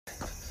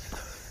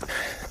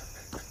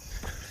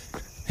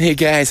Hey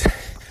guys,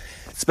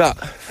 it's about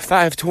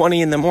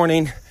 5:20 in the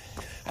morning.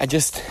 I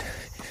just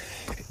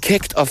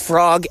kicked a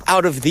frog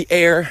out of the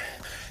air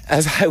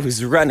as I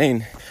was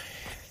running,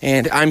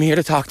 and I'm here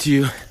to talk to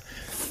you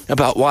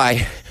about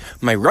why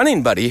my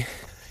running buddy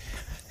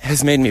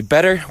has made me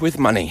better with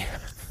money.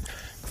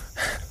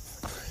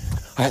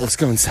 All right, let's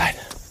go inside.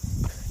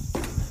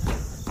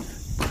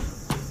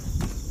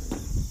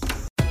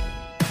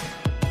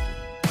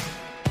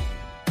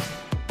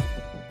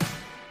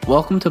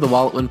 Welcome to the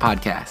Wallet Win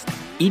Podcast.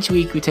 Each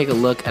week, we take a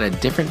look at a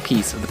different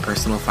piece of the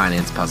personal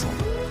finance puzzle.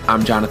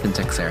 I'm Jonathan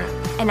Texera.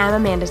 And I'm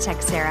Amanda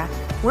Texera.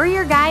 We're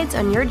your guides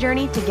on your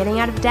journey to getting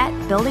out of debt,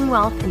 building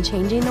wealth, and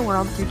changing the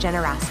world through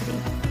generosity.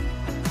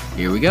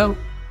 Here we go.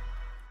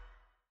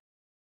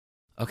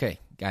 Okay,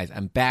 guys,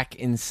 I'm back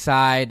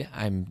inside.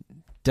 I'm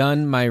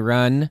done my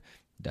run.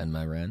 Done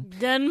my run?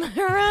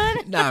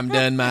 No, I'm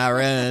done my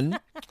run.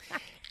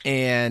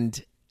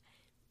 And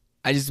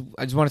I just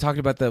want to talk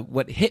about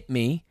what hit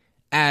me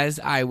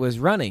as I was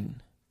running.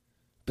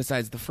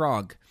 Besides the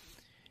frog,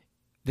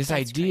 this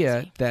That's idea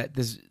crazy.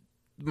 That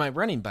my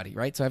running buddy,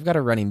 right? So I've got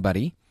a running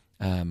buddy.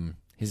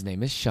 His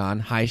name is Sean.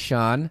 Hi,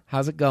 Sean.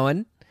 How's it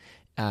going?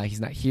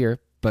 He's not here,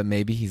 but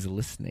maybe he's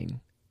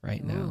listening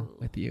right now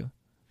with you.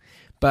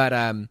 But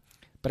I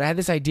had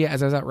this idea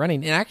as I was out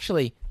running, and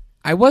actually,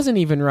 I wasn't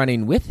even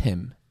running with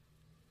him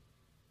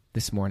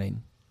this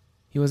morning.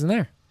 He wasn't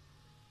there,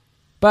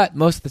 but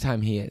most of the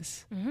time he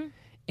is. Mm-hmm.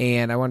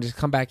 And I wanted to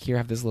come back here,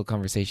 have this little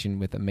conversation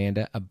with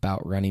Amanda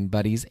about running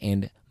buddies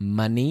and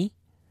money.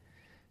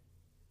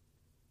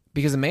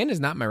 Because Amanda's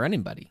not my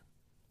running buddy.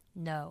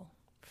 No,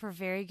 for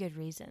very good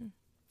reason.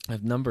 I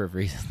have a number of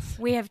reasons.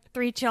 We have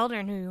 3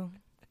 children who,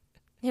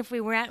 if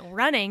we were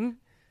running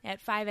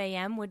at 5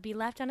 a.m., would be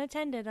left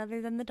unattended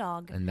other than the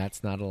dog. And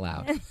that's not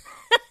allowed.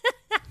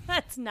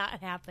 That's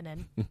not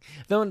happening.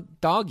 Though in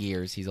dog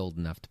years, he's old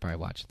enough to probably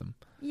watch them.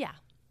 Yeah.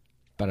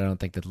 But I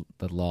don't think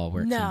the law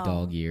works in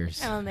dog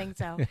years. I don't think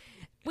so.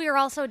 We are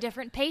also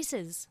different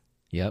paces.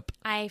 Yep.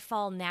 I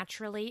fall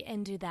naturally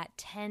into that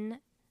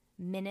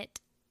 10-minute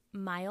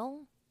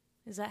mile.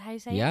 Is that how you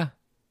say it? Yeah.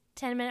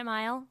 10-minute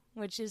mile,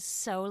 which is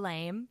so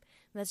lame.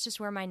 That's just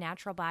where my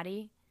natural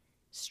body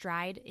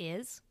stride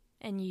is.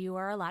 And you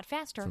are a lot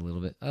faster. It's a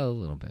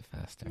little bit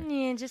faster.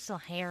 Yeah, just a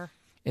hair.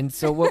 And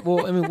so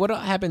what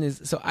happened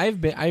is, so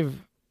I've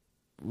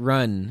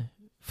run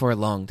for a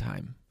long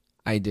time.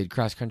 I did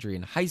cross country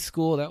in high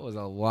school. That was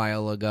a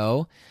while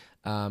ago.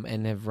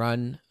 And have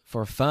run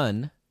for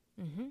fun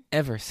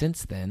ever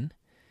since then.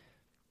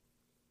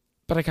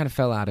 But I kind of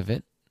fell out of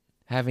it.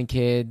 Having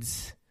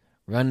kids,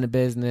 running a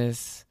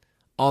business,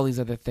 all these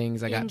other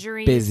things. I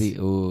injuries. Got busy.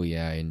 Oh,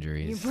 yeah,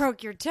 injuries. You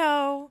broke your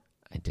toe.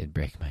 I did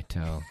break my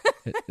toe.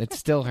 It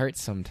still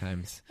hurts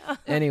sometimes.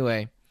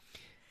 Anyway,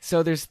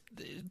 so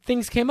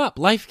things came up.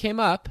 Life came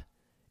up.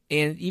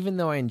 And even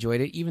though I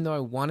enjoyed it, even though I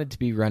wanted to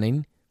be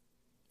running,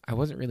 I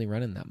wasn't really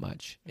running that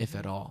much, if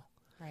at all.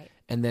 Right.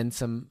 And then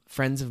some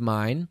friends of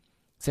mine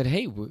said,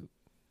 hey,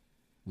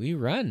 we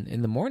run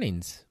in the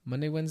mornings,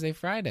 Monday, Wednesday,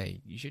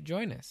 Friday. You should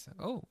join us.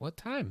 Oh, what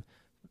time?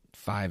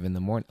 5 in the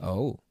morning.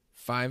 Oh,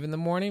 5 in the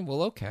morning?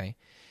 Well, okay.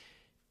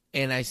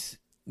 And I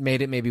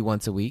made it maybe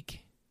once a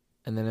week,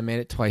 and then I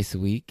made it twice a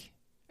week,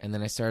 and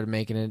then I started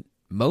making it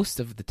most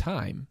of the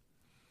time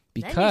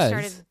because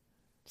then you started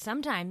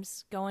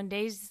sometimes going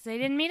days they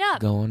didn't meet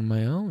up. Go on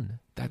my own.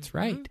 That's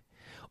right.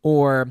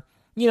 Or...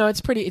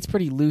 it's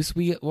pretty loose.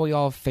 We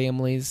all have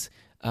families,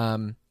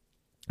 and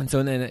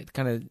so then it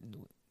kind of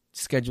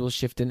schedule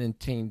shifted and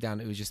came down.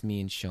 It was just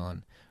me and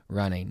Sean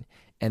running,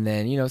 and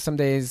then some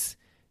days,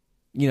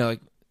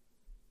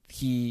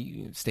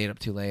 he stayed up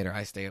too late, or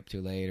I stay up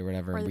too late, or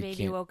whatever. Or the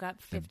baby woke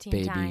up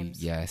 15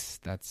 times. Yes,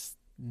 that's.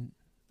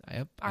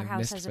 Yep, our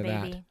house has a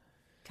baby,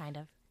 kind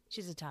of.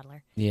 She's a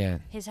toddler. Yeah.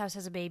 His house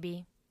has a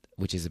baby.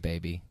 Which is a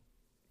baby.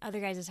 Other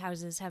guys'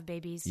 houses have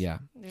babies. Yeah.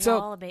 There's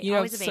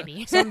always a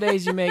baby. Some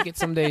days you make it,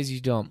 some days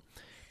you don't.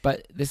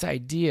 But this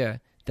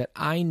idea that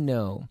I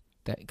know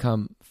that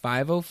come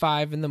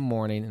 5:05 in the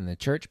morning in the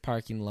church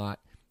parking lot,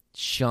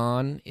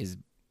 Sean is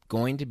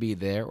going to be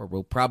there, or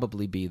will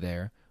probably be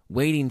there,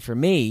 waiting for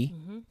me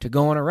to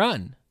go on a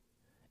run.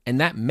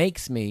 And that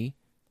makes me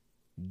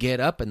get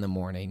up in the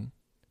morning,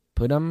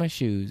 put on my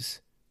shoes,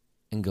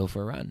 and go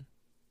for a run.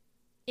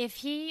 If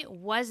he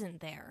wasn't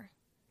there...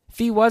 If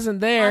he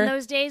wasn't there... On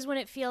those days when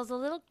it feels a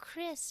little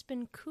crisp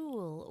and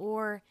cool,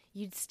 or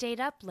you'd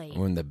stayed up late.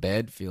 When the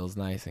bed feels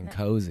nice and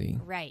cozy.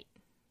 Right.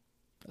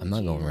 I'm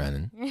not going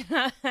running.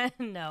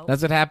 No.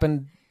 That's what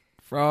happened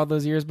for all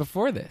those years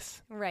before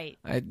this. Right.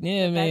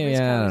 Maybe,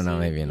 I don't know,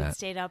 maybe not.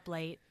 Stayed up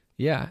late.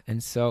 Yeah,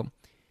 and so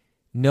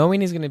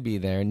knowing he's going to be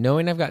there,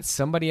 knowing I've got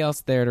somebody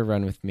else there to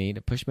run with me, to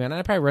push me on,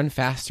 I'd probably run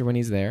faster when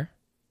he's there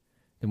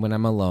than when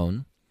I'm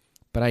alone.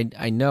 But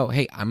I know,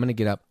 hey, I'm going to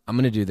get up, I'm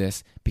going to do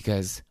this,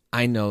 because...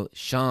 I know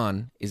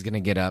Sean is going to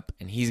get up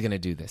and he's going to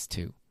do this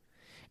too.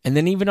 And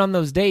then even on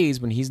those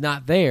days when he's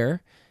not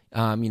there,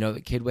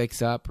 the kid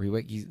wakes up or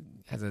he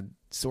has a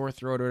sore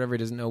throat or whatever, he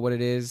doesn't know what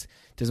it is,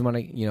 doesn't want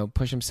to,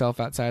 push himself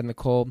outside in the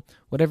cold,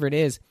 whatever it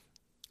is.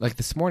 Like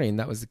this morning,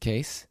 that was the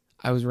case.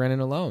 I was running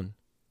alone.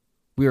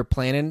 We were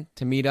planning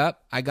to meet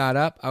up. I got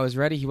up. I was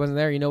ready. He wasn't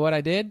there. You know what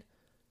I did?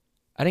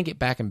 I didn't get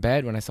back in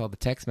bed when I saw the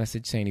text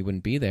message saying he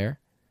wouldn't be there.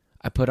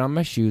 I put on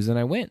my shoes and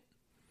I went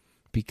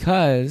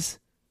because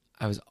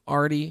I was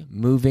already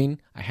moving.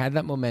 I had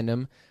that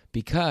momentum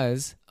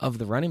because of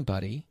the running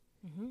buddy,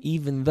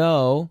 even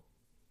though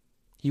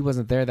he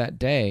wasn't there that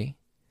day.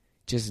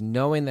 Just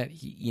knowing that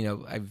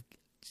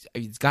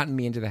it's gotten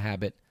me into the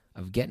habit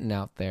of getting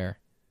out there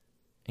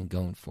and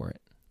going for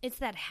it. It's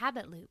that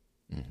habit loop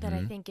that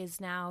I think is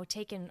now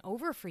taken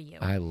over for you.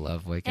 I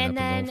love waking up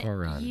and going for a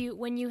run.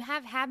 When you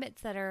have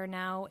habits that are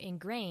now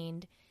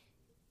ingrained,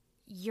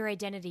 your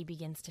identity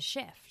begins to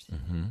shift.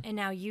 And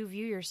now you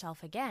view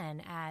yourself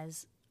again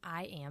as,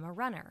 I am a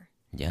runner.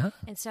 Yeah.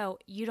 And so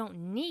you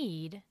don't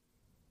need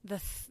the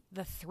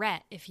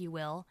threat, if you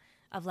will,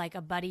 of like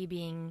a buddy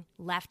being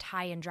left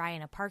high and dry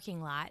in a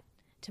parking lot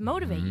to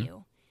motivate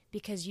you,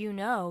 because you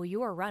know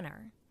you're a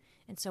runner.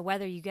 And so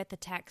whether you get the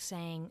text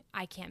saying,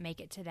 I can't make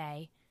it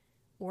today,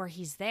 or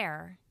he's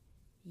there,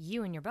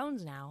 you and your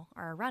bones now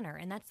are a runner.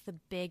 And that's the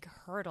big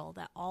hurdle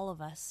that all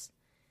of us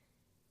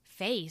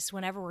face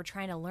whenever we're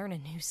trying to learn a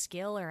new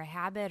skill or a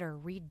habit or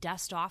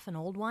dust off an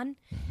old one.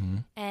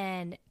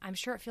 And I'm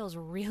sure it feels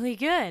really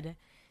good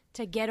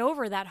to get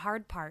over that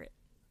hard part.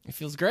 It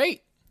feels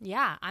great.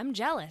 Yeah, I'm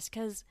jealous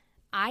because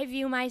I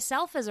view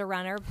myself as a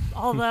runner,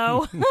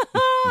 although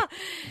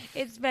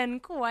it's been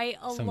quite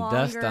a Some longer...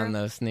 dust on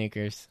those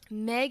sneakers.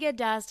 Mega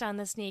dust on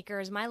the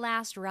sneakers. My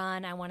last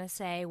run, I want to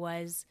say,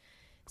 was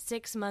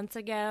 6 months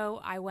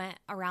ago. I went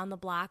around the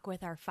block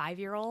with our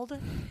 5-year-old.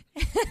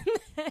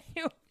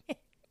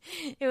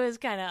 It was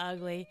kind of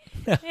ugly.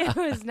 It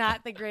was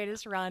not the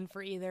greatest run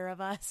for either of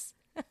us.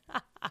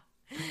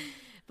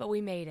 But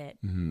we made it.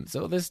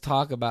 So this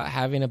talk about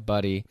having a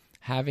buddy,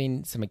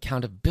 having some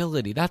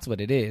accountability, that's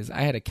what it is.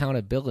 I had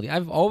accountability.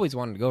 I've always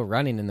wanted to go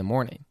running in the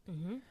morning,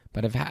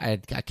 but I've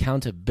had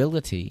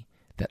accountability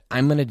that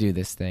I'm going to do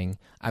this thing.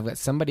 I've got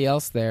somebody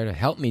else there to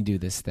help me do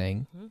this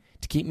thing,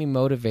 to keep me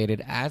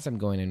motivated as I'm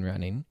going and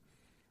running.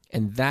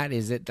 And that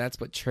is it. That's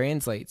what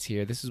translates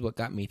here. This is what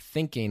got me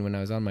thinking when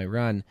I was on my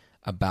run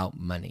about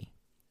money.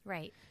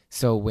 Right.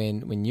 So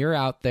when you're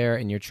out there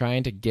and you're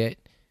trying to get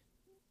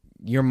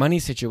your money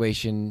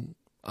situation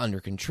under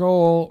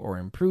control or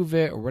improve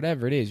it or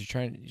whatever it is,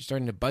 you're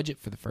starting to budget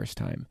for the first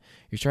time.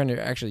 You're trying to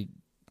actually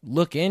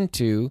look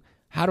into,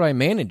 how do I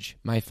manage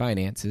my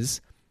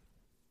finances?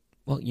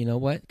 Well, you know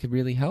what could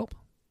really help?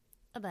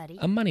 A buddy.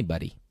 A money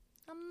buddy.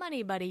 A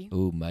money buddy.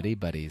 Ooh, muddy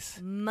buddies.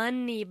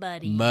 Money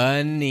buddy.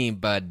 Money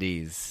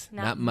buddies.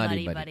 Not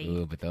muddy muddy buddy. buddy.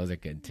 Ooh, but those are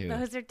good too.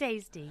 Those are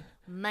tasty.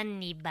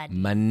 Money buddy.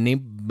 Money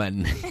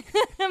bunny.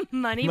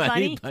 Money Money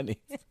bunny. bunnies.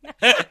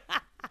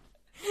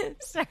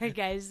 Sorry,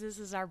 guys. This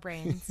is our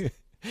brains.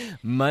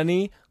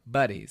 Money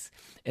buddies.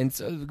 And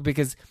so,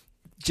 because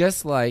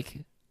just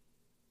like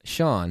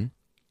Sean,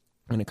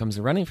 when it comes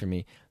to running for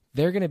me,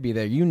 they're going to be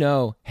there. You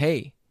know,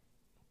 hey,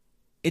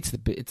 it's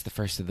the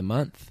first of the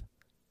month.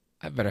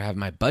 I better have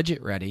my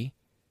budget ready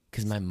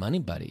because my money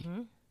buddy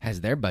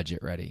has their budget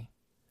ready.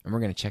 And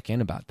we're going to check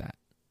in about that.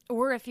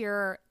 Or if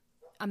you're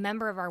a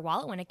member of our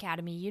Wallet Win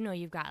Academy, you know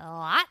you've got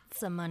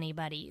lots of money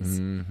buddies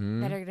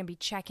that are going to be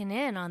checking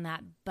in on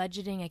that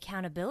budgeting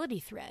accountability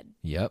thread.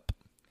 Yep.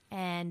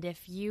 And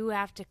if you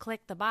have to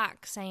click the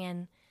box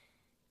saying,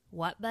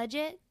 what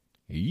budget?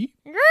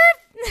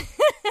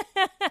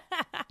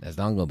 That's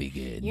not going to be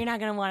good. You're not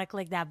going to want to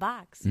click that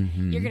box.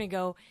 You're going to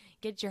go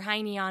get your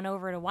hiney on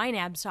over to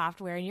YNAB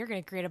software and you're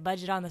going to create a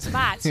budget on the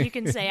spot so you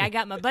can say, I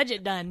got my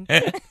budget done.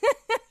 Yeah,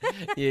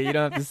 you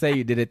don't have to say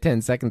you did it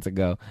 10 seconds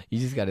ago. You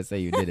just got to say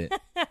you did it.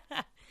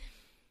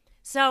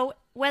 So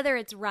whether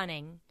it's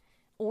running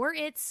or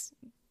it's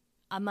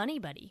a money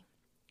buddy,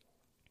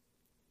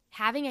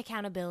 having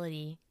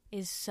accountability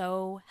is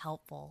so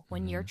helpful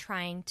when you're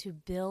trying to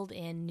build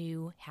in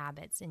new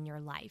habits in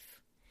your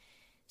life.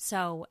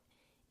 So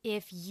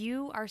if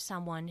you are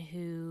someone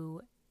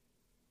who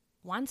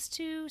wants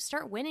to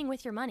start winning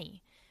with your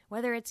money,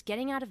 whether it's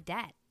getting out of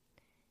debt,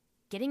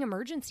 getting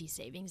emergency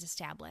savings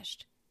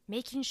established,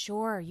 making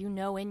sure you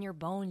know in your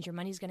bones your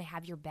money's going to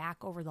have your back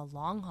over the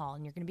long haul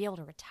and you're going to be able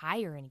to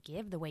retire and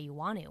give the way you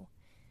want to,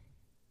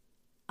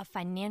 a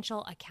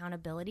financial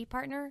accountability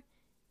partner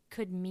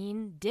could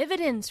mean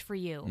dividends for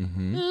you.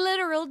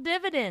 Literal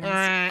dividends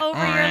over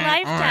your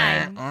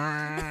lifetime.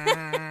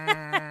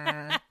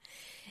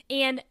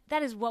 And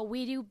that is what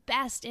we do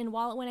best in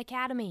Wallet Win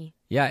Academy.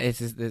 Yeah, it's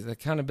this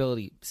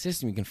accountability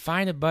system. You can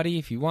find a buddy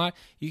if you want.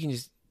 You can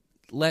just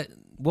let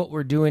what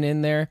we're doing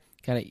in there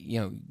kind of,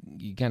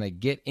 you kind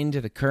of get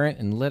into the current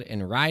and let it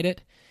and ride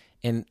it.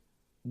 And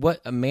what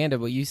Amanda,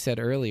 what you said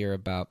earlier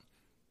about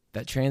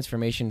that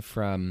transformation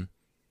from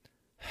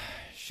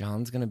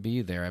Sean's going to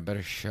be there, I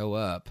better show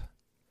up,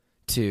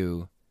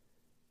 to,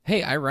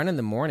 hey, I run in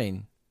the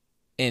morning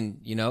and,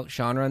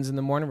 Sean runs in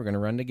the morning, we're going to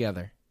run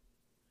together.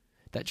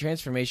 That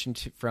transformation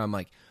from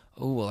like,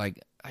 oh, well, I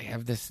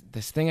have this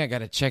thing I got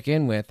to check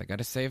in with. I got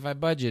to say if I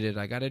budgeted,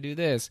 I got to do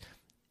this.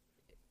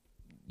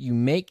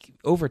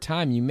 Over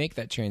time, you make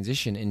that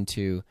transition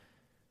into,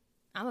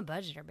 I'm a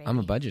budgeter, baby. I'm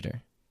a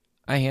budgeter.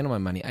 I handle my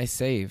money. I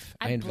save.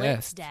 I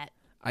invest. Debt.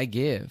 I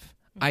give.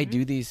 I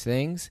do these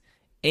things,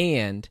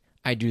 and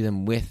I do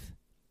them with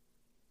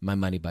my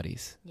money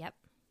buddies. Yep.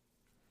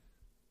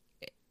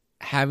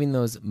 Having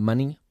those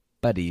money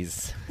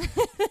buddies.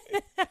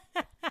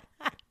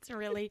 It's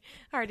really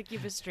hard to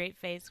keep a straight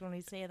face when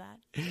we say that.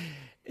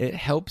 It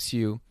helps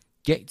you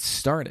get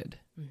started.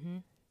 Mm-hmm.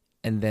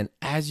 And then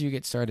as you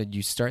get started,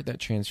 you start that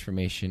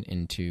transformation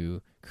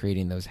into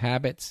creating those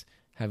habits,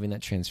 having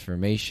that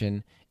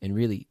transformation, and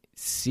really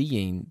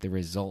seeing the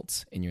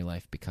results in your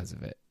life because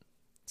of it.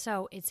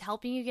 So it's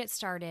helping you get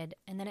started,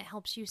 and then it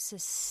helps you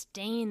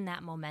sustain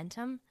that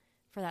momentum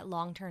for that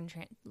long-term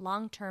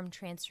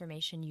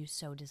transformation you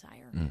so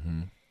desire.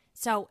 Mm-hmm.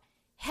 So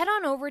head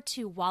on over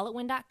to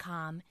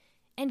walletwin.com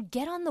and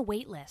get on the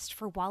wait list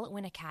for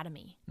WalletWin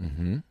Academy.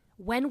 Mm-hmm.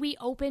 When we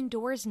open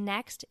doors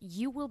next,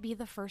 you will be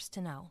the first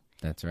to know.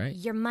 That's right.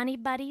 Your money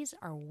buddies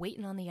are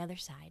waiting on the other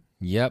side.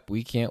 Yep,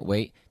 we can't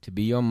wait to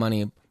be your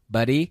money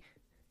buddy.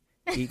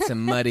 Eat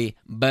some muddy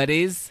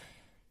buddies.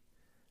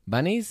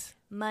 Bunnies?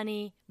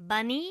 Money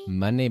bunny?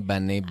 Money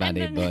bunny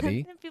buddy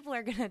buddy. People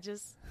are going to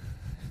just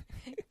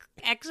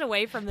X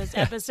away from this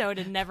episode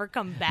and never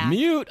come back.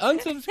 Mute,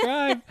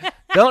 unsubscribe.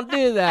 Don't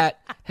do that.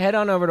 Head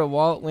on over to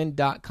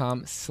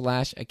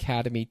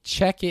walletwin.com/academy.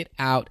 Check it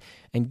out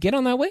and get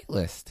on that wait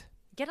list.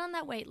 Get on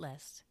that wait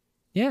list.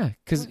 Yeah,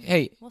 because,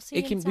 hey, We'll see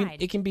you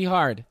inside. it can be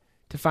hard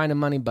to find a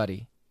money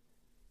buddy.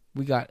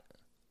 We got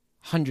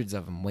hundreds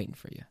of them waiting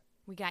for you.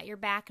 We got your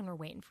back and we're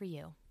waiting for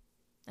you.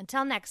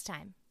 Until next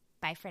time,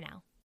 bye for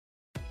now.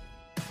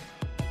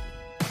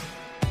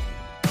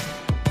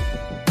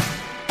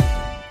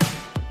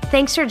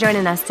 Thanks for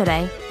joining us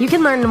today. You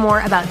can learn more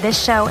about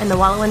this show and the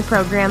WalletWin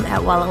program at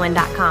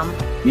walletwin.com.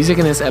 Music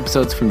in this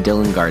episode's from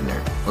Dylan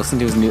Gardner. Listen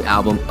to his new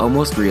album,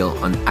 Almost Real,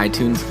 on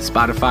iTunes,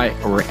 Spotify,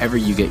 or wherever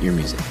you get your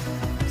music.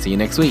 See you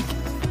next week.